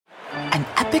An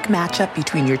epic matchup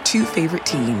between your two favorite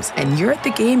teams, and you're at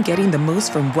the game getting the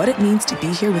most from what it means to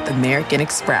be here with American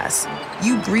Express.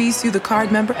 You breeze through the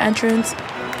card member entrance,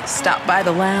 stop by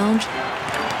the lounge.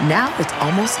 Now it's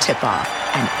almost tip-off,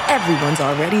 and everyone's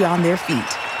already on their feet.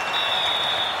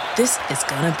 This is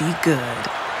gonna be good.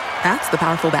 That's the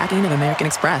powerful backing of American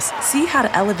Express. See how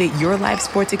to elevate your live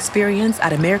sports experience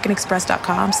at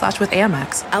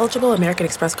americanexpress.com/withAmex. Eligible American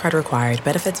Express card required.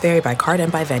 Benefits vary by card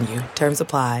and by venue. Terms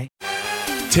apply.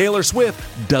 Taylor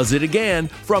Swift does it again.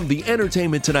 From the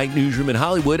Entertainment Tonight newsroom in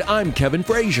Hollywood, I'm Kevin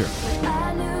Frazier.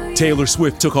 Taylor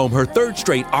Swift took home her third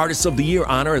straight Artist of the Year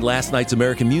honor at last night's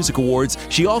American Music Awards.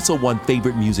 She also won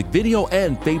Favorite Music Video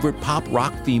and Favorite Pop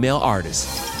Rock Female Artist.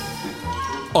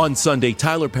 On Sunday,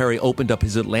 Tyler Perry opened up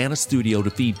his Atlanta studio to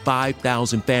feed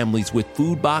 5,000 families with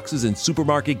food boxes and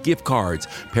supermarket gift cards.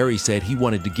 Perry said he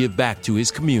wanted to give back to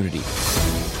his community.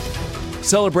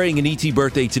 Celebrating an E.T.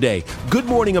 birthday today, Good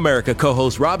Morning America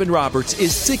co-host Robin Roberts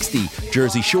is 60.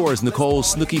 Jersey Shore's Nicole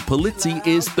Snooki Polizzi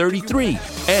is 33.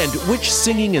 And which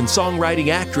singing and songwriting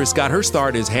actress got her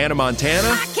start as Hannah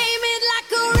Montana?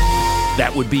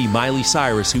 That would be Miley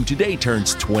Cyrus, who today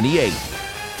turns 28.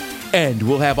 And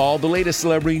we'll have all the latest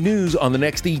celebrity news on the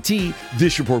next ET.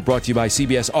 This report brought to you by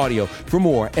CBS Audio. For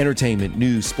more entertainment,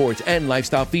 news, sports, and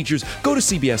lifestyle features, go to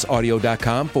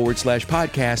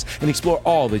cbsaudio.com/podcast and explore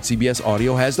all that CBS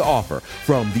Audio has to offer.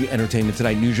 From the Entertainment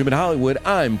Tonight newsroom in Hollywood,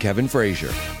 I'm Kevin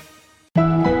Frazier.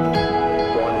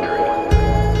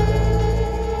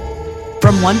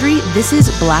 From Wondery, this is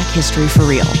Black History for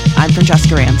Real. I'm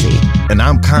Francesca Ramsey. And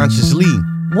I'm Conscious Lee.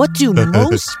 What do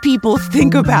most people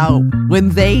think about when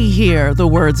they hear the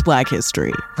words Black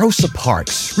History? Rosa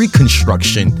Parks,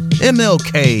 Reconstruction,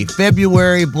 MLK,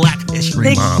 February, Black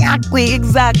History Month.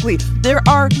 Exactly. There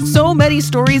are so many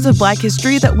stories of Black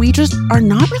history that we just are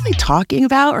not really talking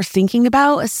about or thinking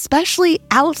about, especially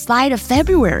outside of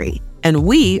February. And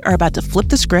we are about to flip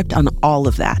the script on all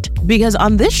of that. Because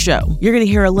on this show, you're going to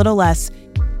hear a little less,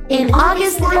 in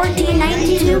August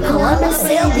 1492, Columbus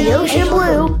sailed the ocean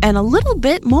blue. And a little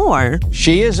bit more.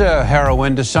 She is a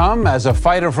heroine to some. As a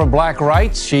fighter for black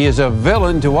rights, she is a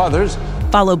villain to others.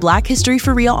 Follow Black History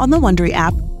for Real on the Wondery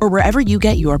app or wherever you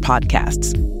get your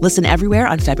podcasts. Listen everywhere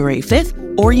on February 5th,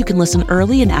 or you can listen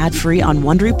early and ad-free on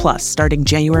Wondery Plus starting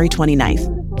January 29th.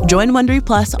 Join Wondery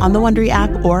Plus on the Wondery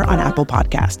app or on Apple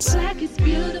Podcasts.